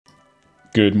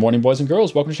Good morning, boys and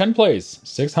girls. Welcome to Shen Plays.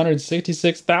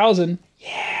 666,000.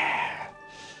 Yeah.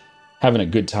 Having a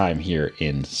good time here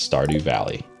in Stardew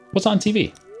Valley. What's on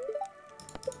TV?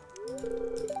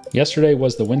 Yesterday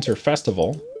was the Winter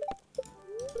Festival.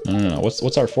 No.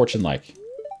 What's our fortune like?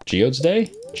 Geodes Day?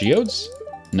 Geodes?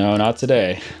 No, not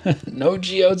today. No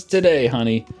geodes today,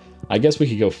 honey. I guess we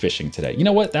could go fishing today. You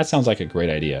know what? That sounds like a great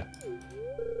idea.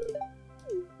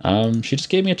 She just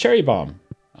gave me a cherry bomb.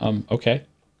 Okay.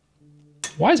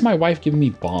 Why is my wife giving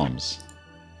me bombs?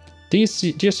 Dear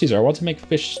Caesar, I want to make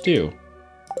fish stew.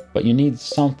 But you need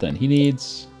something. He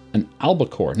needs an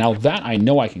albacore. Now that I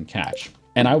know I can catch.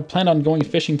 And I plan on going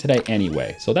fishing today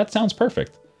anyway. So that sounds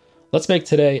perfect. Let's make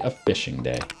today a fishing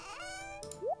day.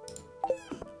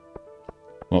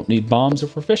 Won't need bombs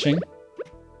if we're fishing.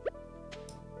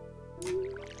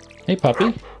 Hey,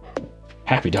 puppy.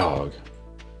 Happy dog.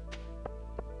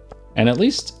 And at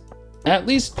least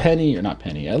Penny, or not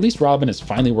Penny, at least Robin is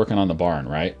finally working on the barn,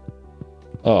 right?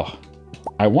 Oh,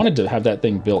 I wanted to have that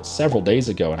thing built several days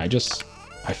ago, and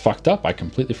I fucked up. I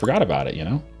completely forgot about it, you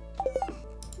know?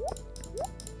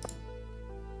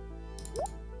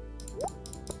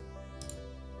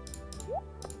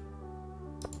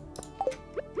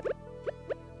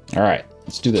 All right,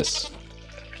 let's do this.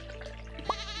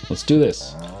 Let's do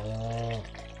this.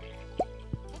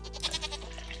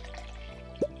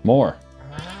 More.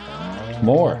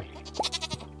 More.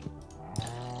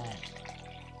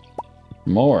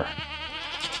 More.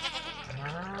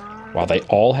 Wow, they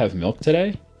all have milk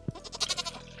today?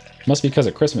 Must be because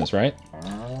of Christmas, right?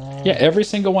 Yeah, every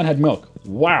single one had milk.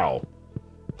 Wow.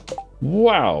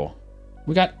 Wow.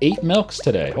 We got 8 milks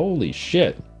today. Holy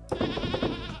shit.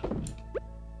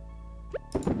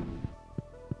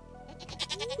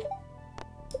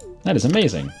 That is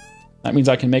amazing. That means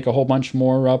I can make a whole bunch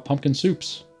more pumpkin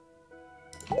soups.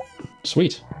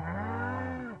 Sweet.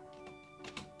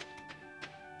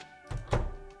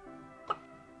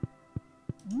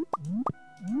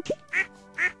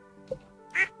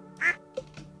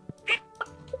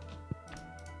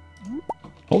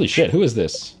 Holy shit, who is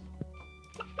this?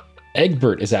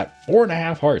 Egbert is at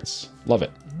 4.5 hearts. Love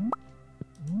it.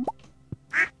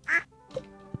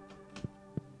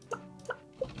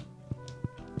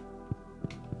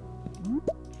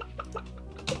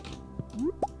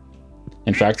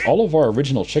 In fact, all of our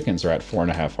original chickens are at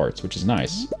 4.5 hearts, which is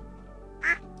nice.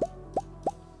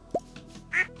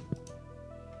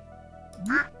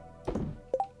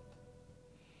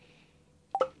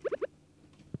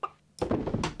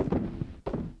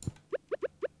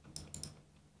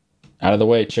 Out of the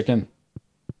way, chicken.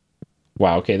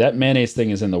 Wow, okay, that mayonnaise thing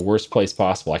is in the worst place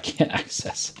possible. I can't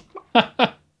access.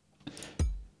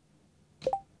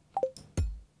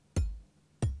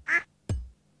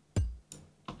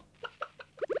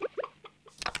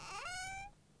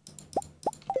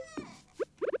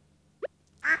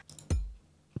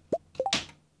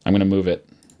 I'm gonna move it,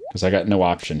 because I got no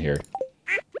option here.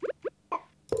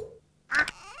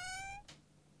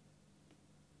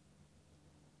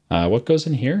 What goes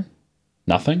in here?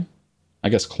 Nothing? I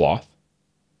guess cloth.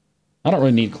 I don't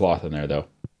really need cloth in there, though.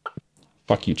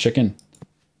 Fuck you, chicken.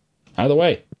 Out of the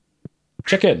way.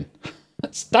 Chicken!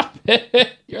 Stop it!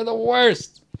 You're the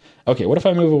worst! Okay, what if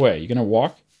I move away? You gonna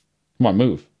walk? Come on,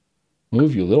 move.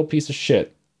 Move, you little piece of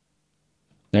shit.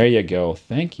 There you go.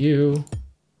 Thank you.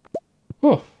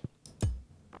 Whew.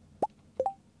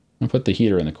 I'll put the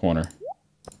heater in the corner.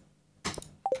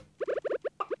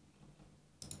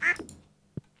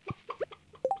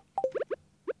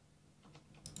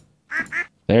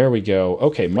 There we go.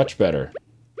 Okay, much better.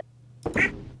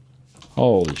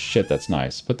 Holy shit, that's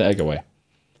nice. Put the egg away.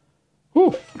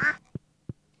 Whew.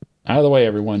 Out of the way,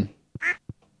 everyone.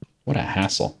 What a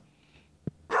hassle.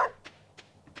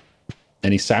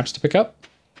 Any saps to pick up?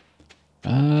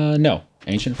 No.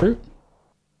 Ancient fruit?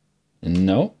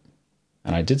 No.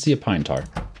 And I did see a pine tar.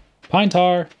 Pine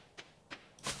tar!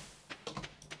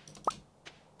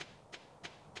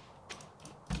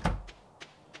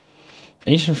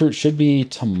 Ancient fruit should be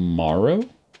tomorrow.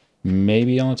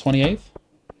 Maybe on the 28th.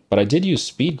 But I did use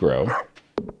speed grow.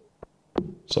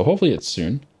 So hopefully it's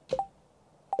soon.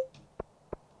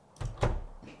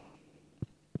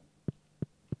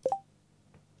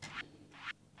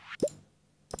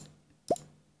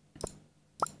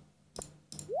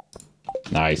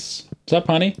 Nice. What's up,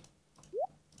 honey?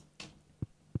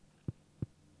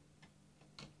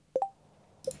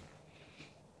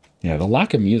 Yeah, the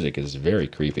lack of music is very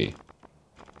creepy.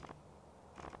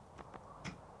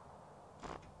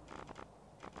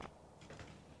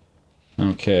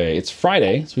 Okay, it's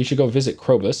Friday, so we should go visit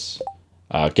Krobus,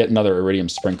 get another iridium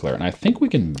sprinkler. And I think we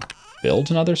can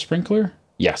build another sprinkler?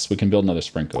 Yes, we can build another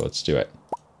sprinkler. Let's do it.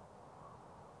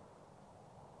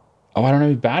 Oh, I don't have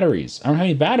any batteries. I don't have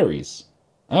any batteries.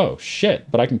 Oh, shit.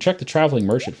 But I can check the traveling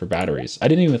merchant for batteries. I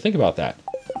didn't even think about that.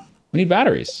 We need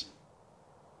batteries.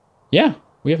 Yeah,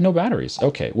 we have no batteries.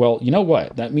 Okay, well, you know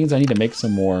what? That means I need to make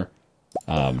some more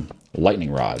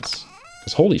lightning rods.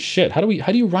 Because holy shit, how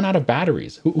do you run out of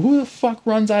batteries? Who the fuck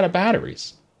runs out of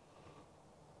batteries?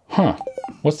 Huh.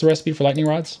 What's the recipe for lightning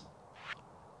rods?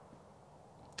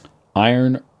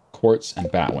 Iron, quartz, and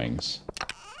bat wings.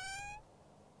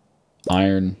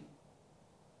 Iron,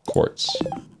 quartz.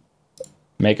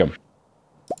 Make them.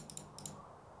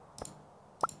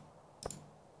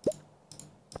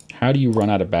 How do you run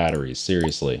out of batteries?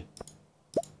 Seriously.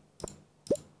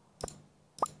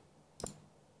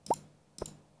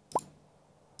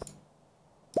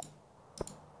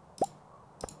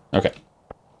 Okay.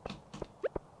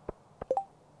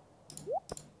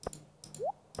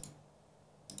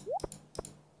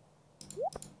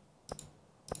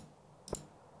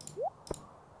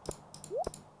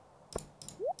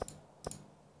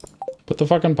 Put the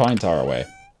fucking pine tar away.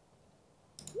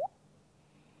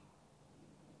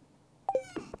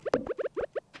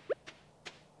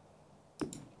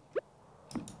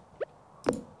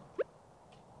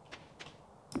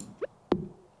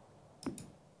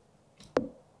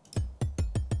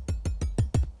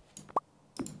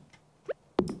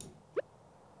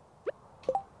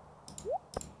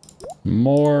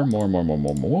 More.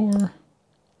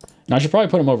 Now, I should probably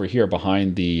put them over here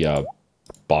behind the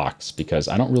box, because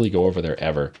I don't really go over there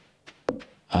ever.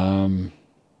 I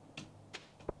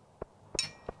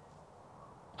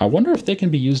wonder if they can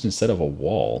be used instead of a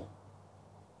wall.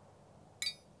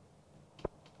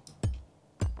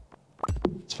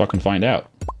 Let's fucking find out.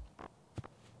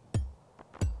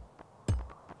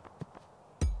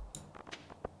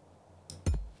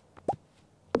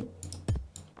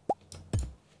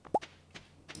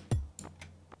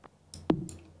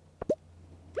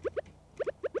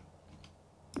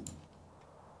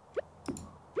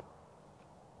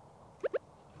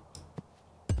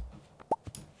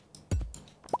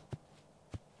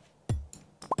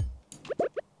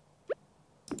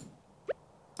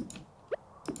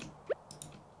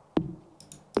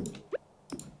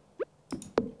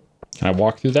 Can I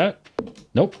walk through that?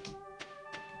 Nope.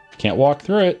 Can't walk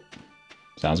through it.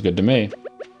 Sounds good to me.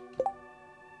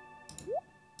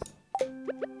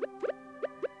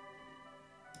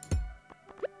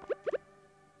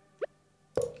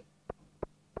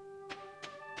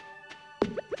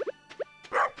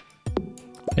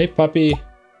 Hey, puppy.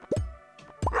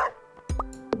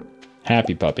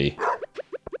 Happy puppy.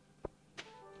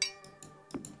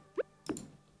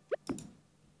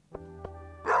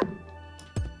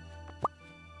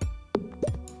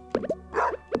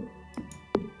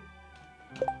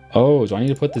 Oh, do I need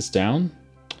to put this down?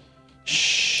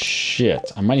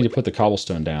 Shit. I might need to put the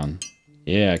cobblestone down.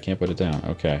 Yeah, I can't put it down.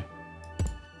 Okay.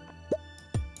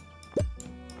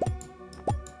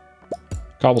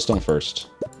 Cobblestone first.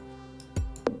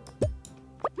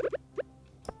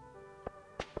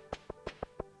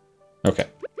 Okay.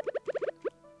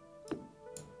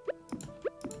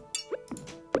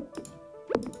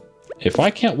 If I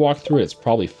can't walk through it, it's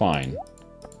probably fine.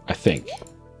 I think.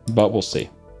 But we'll see.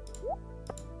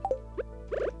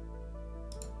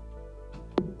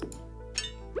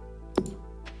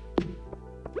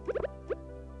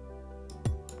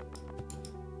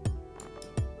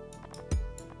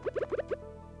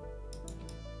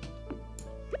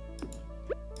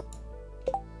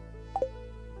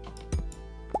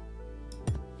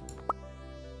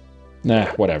 Nah,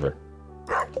 whatever.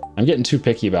 I'm getting too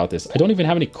picky about this. I don't even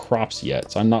have any crops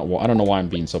yet, so I don't know why I'm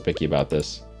being so picky about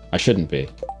this. I shouldn't be.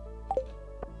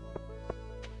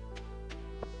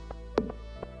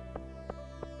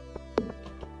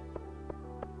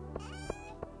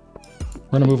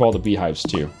 We're gonna move all the beehives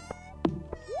too.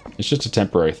 It's just a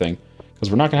temporary thing, because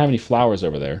we're not gonna have any flowers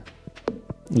over there.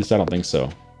 At least I don't think so.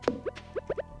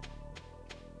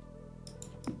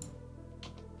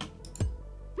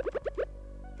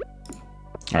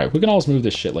 Alright, we can always move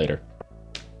this shit later.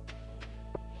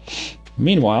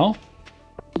 Meanwhile,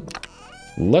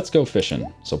 let's go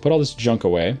fishing. So put all this junk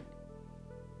away.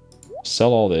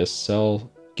 Sell all this.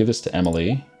 Give this to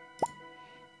Emily.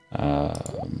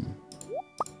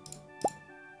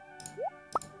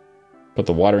 Put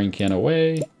the watering can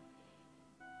away.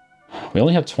 We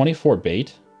only have 24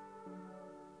 bait.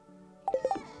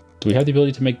 Do we have the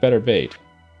ability to make better bait?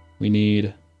 We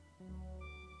need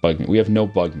bug meat. We have no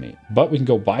bug meat, but we can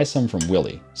go buy some from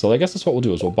Willy. So I guess that's what we'll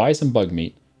do, is we'll buy some bug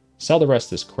meat, sell the rest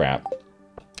of this crap.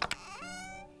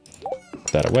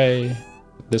 Put that away,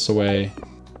 put this away,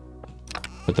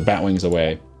 put the bat wings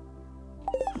away.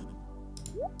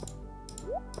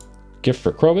 Gift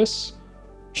for Krobus.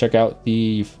 Check out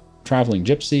the Traveling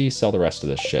Gypsy. Sell the rest of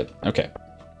this shit. Okay.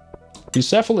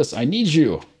 Bucephalus, I need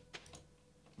you.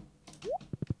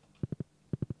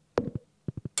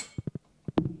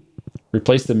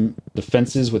 Replace the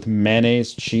fences with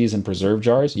mayonnaise, cheese, and preserve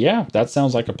jars. Yeah, that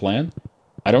sounds like a plan.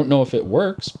 I don't know if it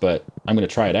works, but I'm going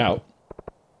to try it out.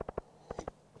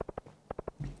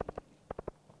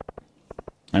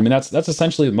 I mean, that's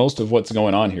essentially most of what's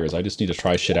going on here is I just need to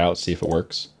try shit out, see if it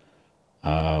works.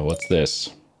 What's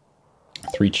this?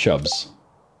 3 chubs.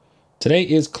 Today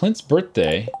is Clint's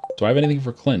birthday. Do I have anything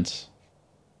for Clint?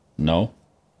 No.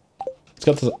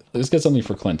 Let's get something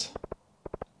for Clint.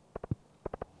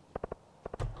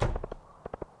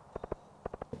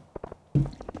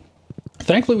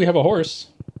 Thankfully, we have a horse.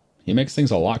 He makes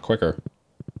things a lot quicker.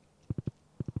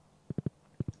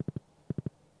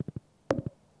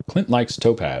 Clint likes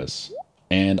topaz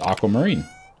and aquamarine.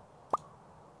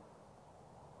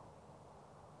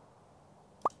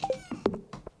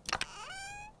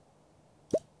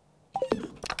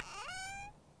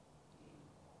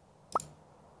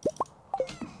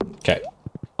 Okay,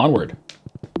 onward.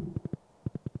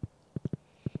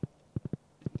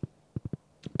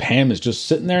 Pam is just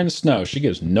sitting there in the snow. She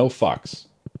gives no fucks.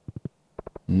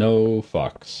 No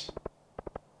fucks.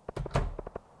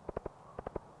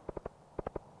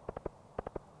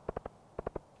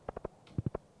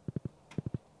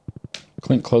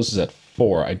 Clint closes at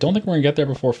 4. I don't think we're going to get there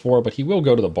before 4, but he will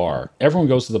go to the bar. Everyone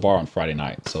goes to the bar on Friday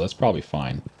night, so that's probably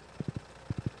fine.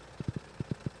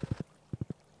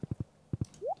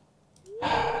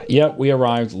 Yep, we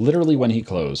arrived literally when he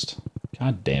closed.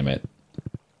 God damn it.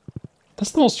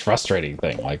 That's the most frustrating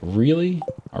thing. Like, really?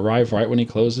 Arrive right when he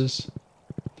closes?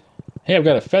 Hey, I've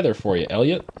got a feather for you,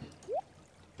 Elliot.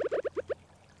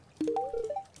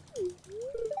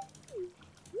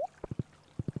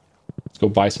 Let's go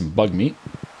buy some bug meat.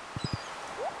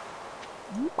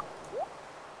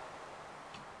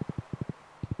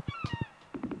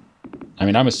 I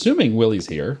mean, I'm assuming Willie's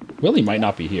here. Willie might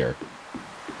not be here.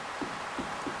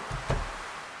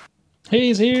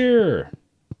 He's here!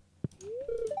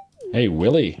 Hey,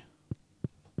 Willie.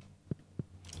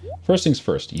 First things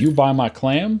first, you buy my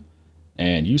clam,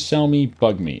 and you sell me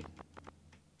bug meat.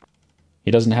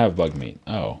 He doesn't have bug meat.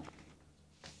 Oh.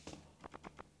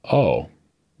 Oh.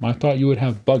 I thought you would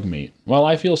have bug meat. Well,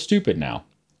 I feel stupid now.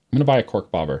 I'm going to buy a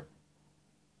cork bobber.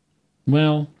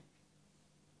 Well.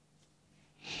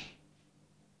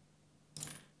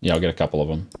 Yeah, I'll get a couple of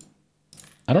them.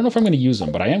 I don't know if I'm going to use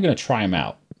them, but I am going to try them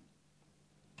out.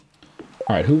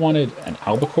 All right, who wanted an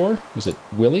albacore? Was it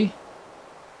Willie?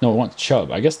 No, it wants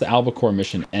Chub. I guess the albacore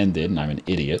mission ended, and I'm an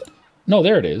idiot. No,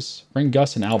 there it is. Bring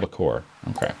Gus an albacore.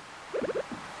 Okay.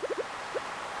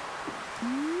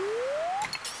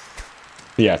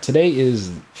 But yeah, today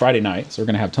is Friday night, so we're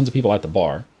going to have tons of people at the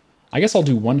bar. I guess I'll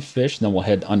do 1 fish, and then we'll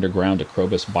head underground to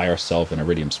Krobus, buy ourselves an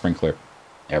iridium sprinkler.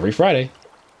 Every Friday.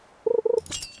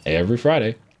 Every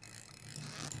Friday.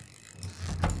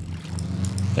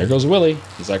 There goes Willie.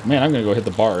 He's like, man, I'm going to go hit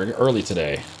the bar early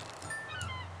today.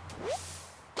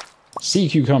 Sea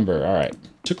cucumber. All right.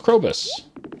 To Krobus.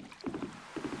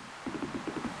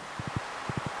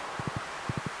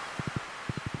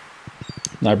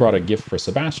 And I brought a gift for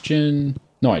Sebastian.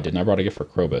 No, I didn't. I brought a gift for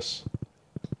Krobus.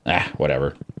 Ah,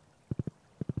 whatever.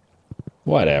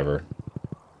 Whatever.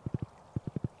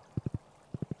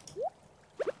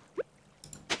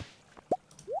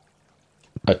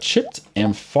 A chipped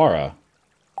amphora.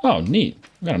 Oh, neat.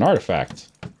 We got an artifact.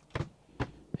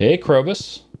 Hey,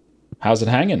 Krobus. How's it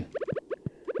hanging?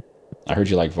 I heard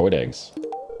you like void eggs.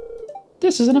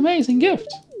 This is an amazing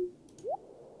gift.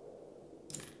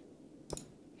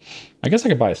 I guess I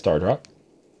could buy a star drop.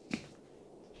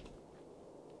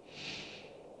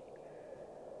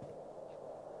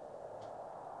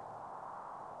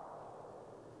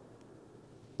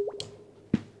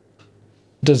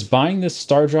 Does buying this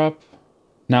star drop...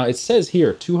 Now, it says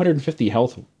here 250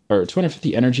 health, or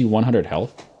 250 energy, 100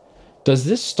 health. Does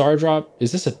this star drop,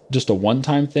 is this just a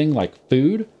one-time thing like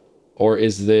food? Or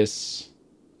is this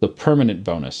the permanent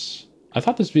bonus? I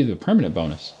thought this would be the permanent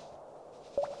bonus.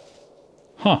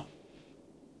 Huh.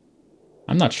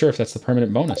 I'm not sure if that's the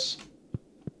permanent bonus.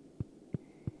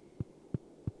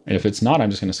 And if it's not, I'm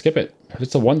just going to skip it. If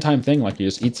it's a one-time thing, like you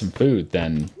just eat some food,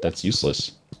 then that's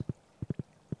useless.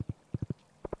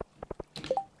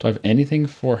 Do I have anything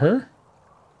for her?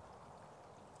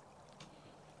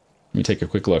 Let me take a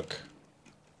quick look.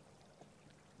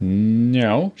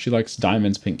 No, she likes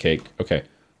diamonds, pink cake. Okay.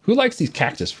 Who likes these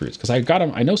cactus fruits? Because I got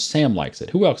them. I know Sam likes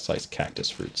it. Who else likes cactus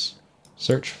fruits?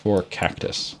 Search for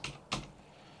cactus.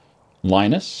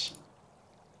 Linus.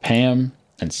 Pam.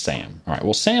 and Sam. All right,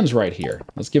 well, Sam's right here.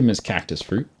 Let's give him his cactus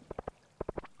fruit.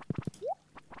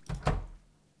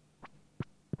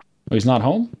 Oh, he's not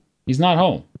home? He's not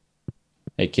home.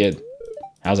 Hey, kid.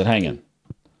 How's it hanging?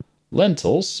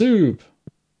 Lentil soup.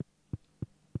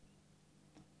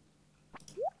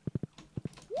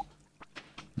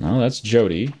 No, that's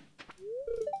Jody.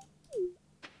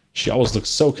 She always looks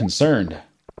so concerned.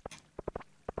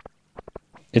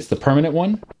 It's the permanent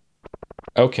one?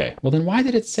 Okay. Well, then why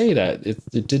did it say that?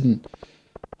 It didn't...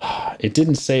 It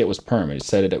didn't say it was perm. It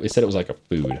said it was like a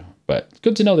food. But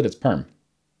good to know that it's perm.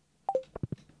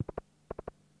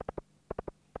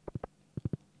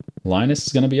 Linus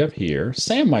is going to be up here.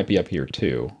 Sam might be up here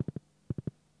too.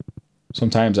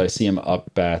 Sometimes I see him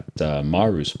up at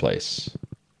Maru's place.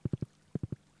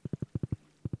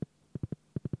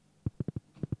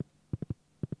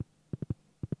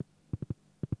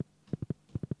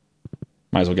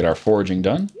 Might as well get our foraging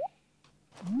done.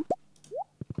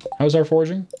 How's our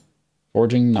foraging?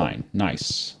 Foraging 9.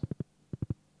 Nice.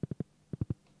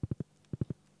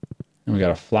 And we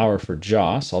got a flower for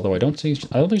Joss, although I don't think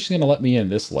she's going to let me in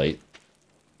this late.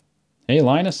 Hey,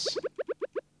 Linus.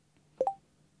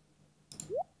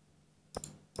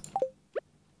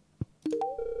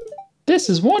 This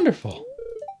is wonderful.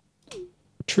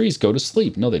 Trees go to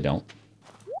sleep. No, they don't.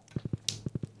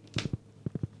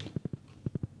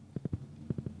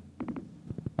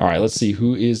 All right, let's see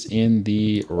who is in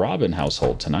the Robin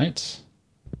household tonight.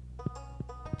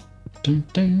 I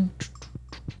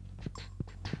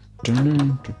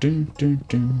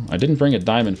didn't bring a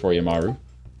diamond for you, Maru.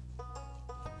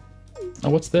 Oh,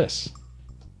 what's this?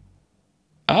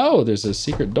 Oh, there's a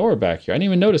secret door back here. I didn't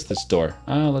even notice this door.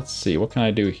 Let's see. What can I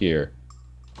do here?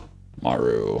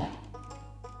 Maru.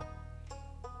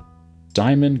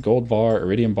 Diamond, gold bar,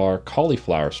 iridium bar,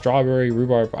 cauliflower, strawberry,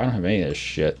 rhubarb. I don't have any of this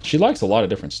shit. She likes a lot of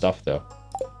different stuff, though.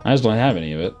 I just don't have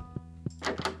any of it.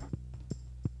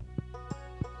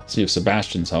 See if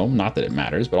Sebastian's home. Not that it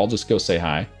matters, but I'll just go say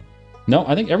hi. No,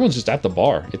 I think everyone's just at the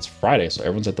bar. It's Friday, so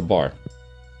everyone's at the bar.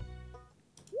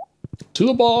 To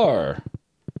the bar!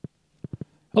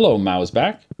 Hello, Mao is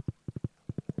back.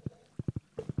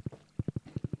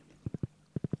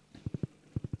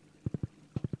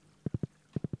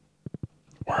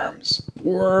 Worms.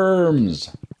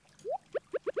 Worms!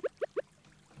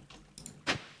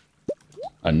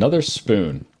 Another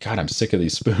spoon. God, I'm sick of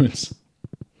these spoons.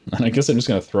 And I guess I'm just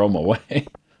going to throw them away.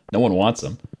 No one wants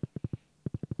them.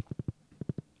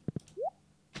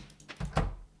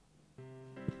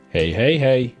 Hey, hey,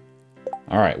 hey.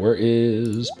 Alright, where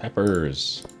is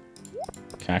Peppers?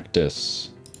 Cactus.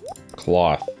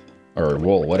 Cloth. Or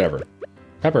wool, whatever.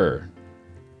 Pepper.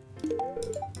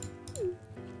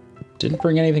 Didn't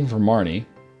bring anything for Marnie.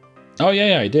 Oh,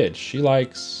 yeah, I did. She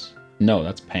likes... No,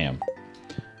 that's Pam.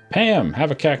 Pam,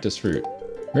 have a cactus fruit.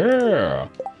 Yeah.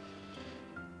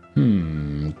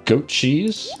 Goat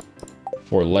cheese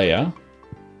for Leia.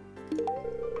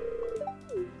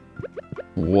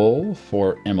 Wool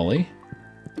for Emily.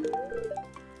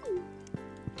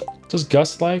 Does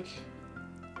Gus like?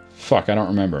 Fuck, I don't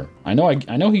remember. I know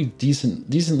he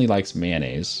decently likes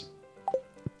mayonnaise.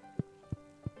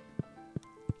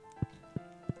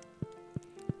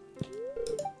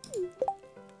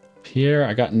 Pierre,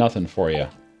 I got nothing for you.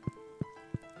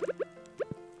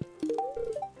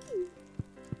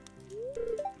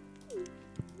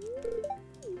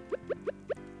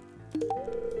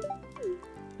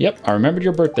 Yep, I remembered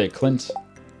your birthday, Clint.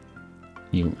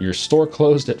 Your store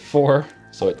closed at 4,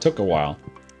 so it took a while.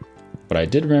 But I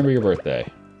did remember your birthday.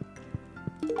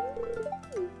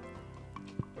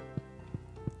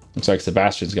 Looks like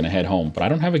Sebastian's gonna head home, but I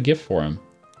don't have a gift for him.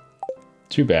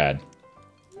 Too bad.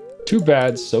 Too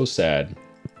bad, so sad.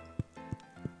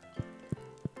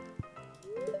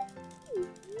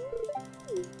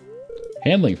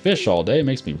 Handling fish all day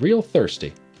makes me real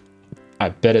thirsty. I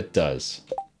bet it does.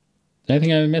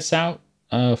 Anything I miss out?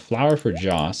 Flour for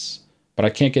Joss. But I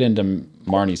can't get into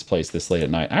Marnie's place this late at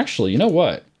night. Actually, you know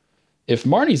what? If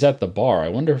Marnie's at the bar, I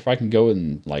wonder if I can go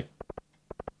and, like,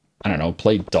 I don't know,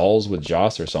 play dolls with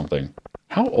Joss or something.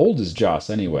 How old is Joss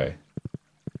anyway?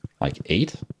 Like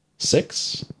 8?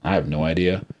 6? I have no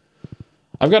idea.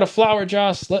 I've got a flower,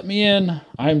 Joss. Let me in.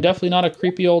 I am definitely not a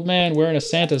creepy old man wearing a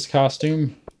Santa's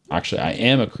costume. Actually, I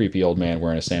am a creepy old man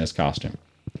wearing a Santa's costume.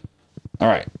 All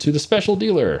right, to the special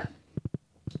dealer.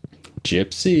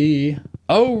 Gypsy.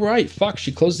 Oh, right. Fuck,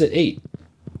 she closed at 8.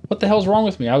 What the hell's wrong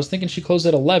with me? I was thinking she closed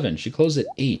at 11. She closed at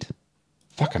 8.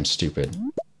 Fuck, I'm stupid.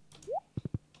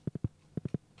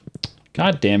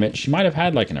 God damn it. She might have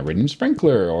had like an iridium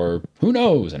sprinkler or who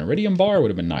knows. An iridium bar would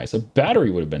have been nice. A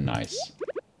battery would have been nice.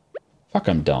 Fuck,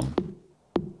 I'm dumb.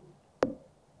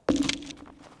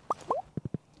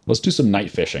 Let's do some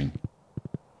night fishing.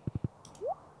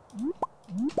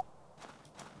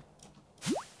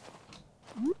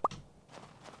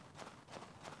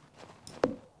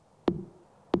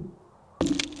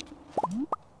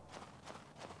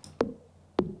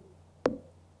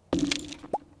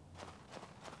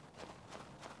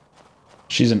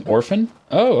 She's an orphan?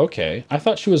 Oh, okay. I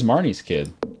thought she was Marnie's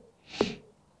kid.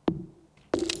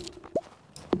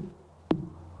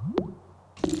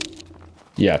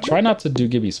 Yeah, try not to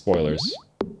give me spoilers.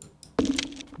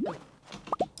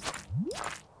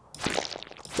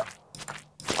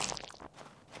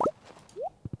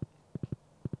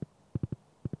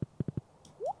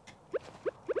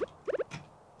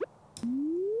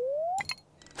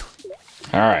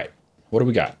 All right, what do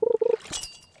we got?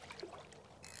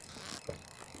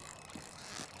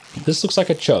 This looks like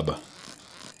a chub.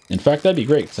 In fact, that'd be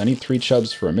great, because I need 3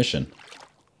 chubs for a mission.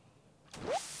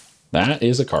 That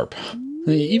is a carp.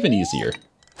 Even easier.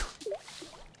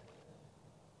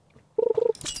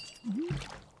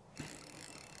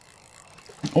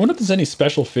 I wonder if there's any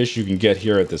special fish you can get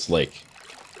here at this lake.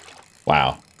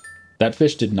 Wow. That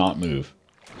fish did not move.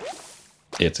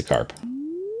 It's a carp.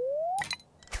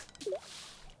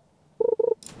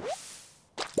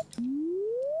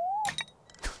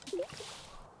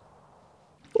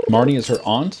 Marnie is her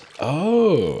aunt?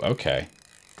 Oh, okay.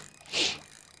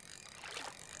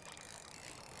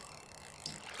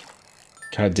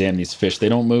 God damn these fish, they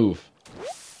don't move.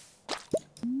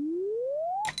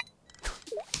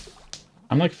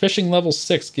 I'm like fishing level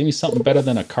 6. Give me something better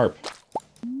than a carp.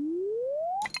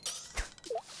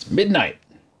 It's midnight.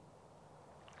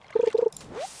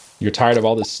 You're tired of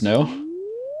all this snow?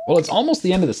 Well, it's almost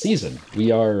the end of the season.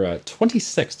 We are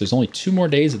 26. There's only 2 more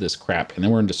days of this crap, and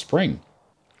then we're into spring.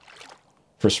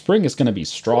 For spring, it's going to be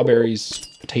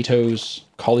strawberries, potatoes,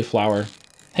 cauliflower.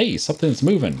 Hey, something's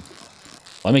moving.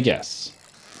 Let me guess.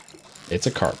 It's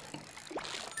a carp.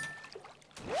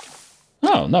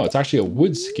 Oh, no, it's actually a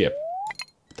wood skip.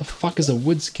 What the fuck is a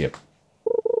wood skip?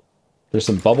 There's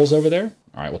some bubbles over there?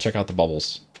 All right, we'll check out the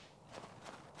bubbles.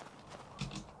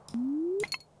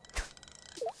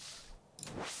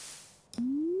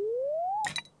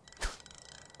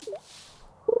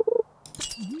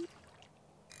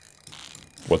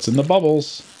 What's in the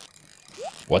bubbles?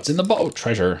 What's in the boat?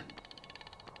 Treasure.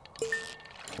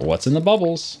 What's in the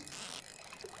bubbles?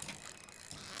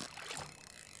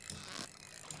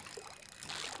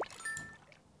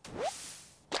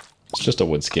 It's just a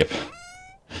wood skip.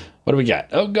 What do we got?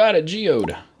 Oh god, a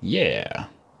geode. Yeah.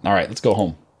 All right, let's go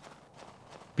home.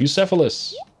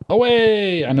 Bucephalus.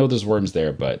 Away! I know there's worms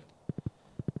there, but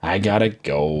I gotta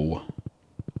go.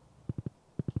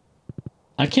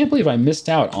 I can't believe I missed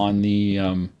out on the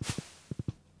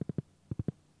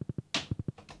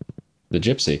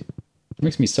gypsy. It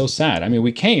makes me so sad. I mean,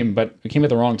 we came, but we came at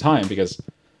the wrong time because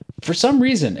for some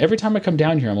reason, every time I come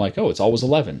down here, I'm like, oh, it's always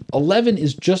 11. 11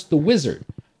 is just the wizard.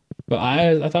 But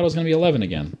I thought it was going to be 11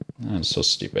 again. I'm so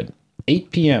stupid. 8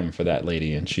 p.m. for that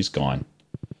lady, and she's gone.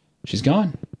 She's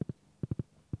gone.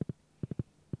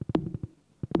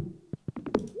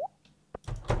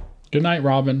 Good night,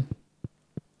 Robin.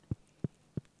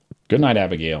 Good night,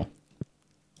 Abigail.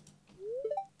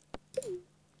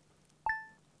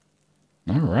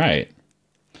 All right.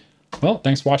 Well,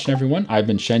 thanks for watching, everyone. I've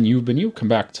been Shen, you've been you. Come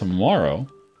back tomorrow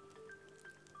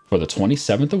for the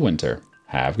 27th of winter.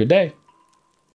 Have a good day.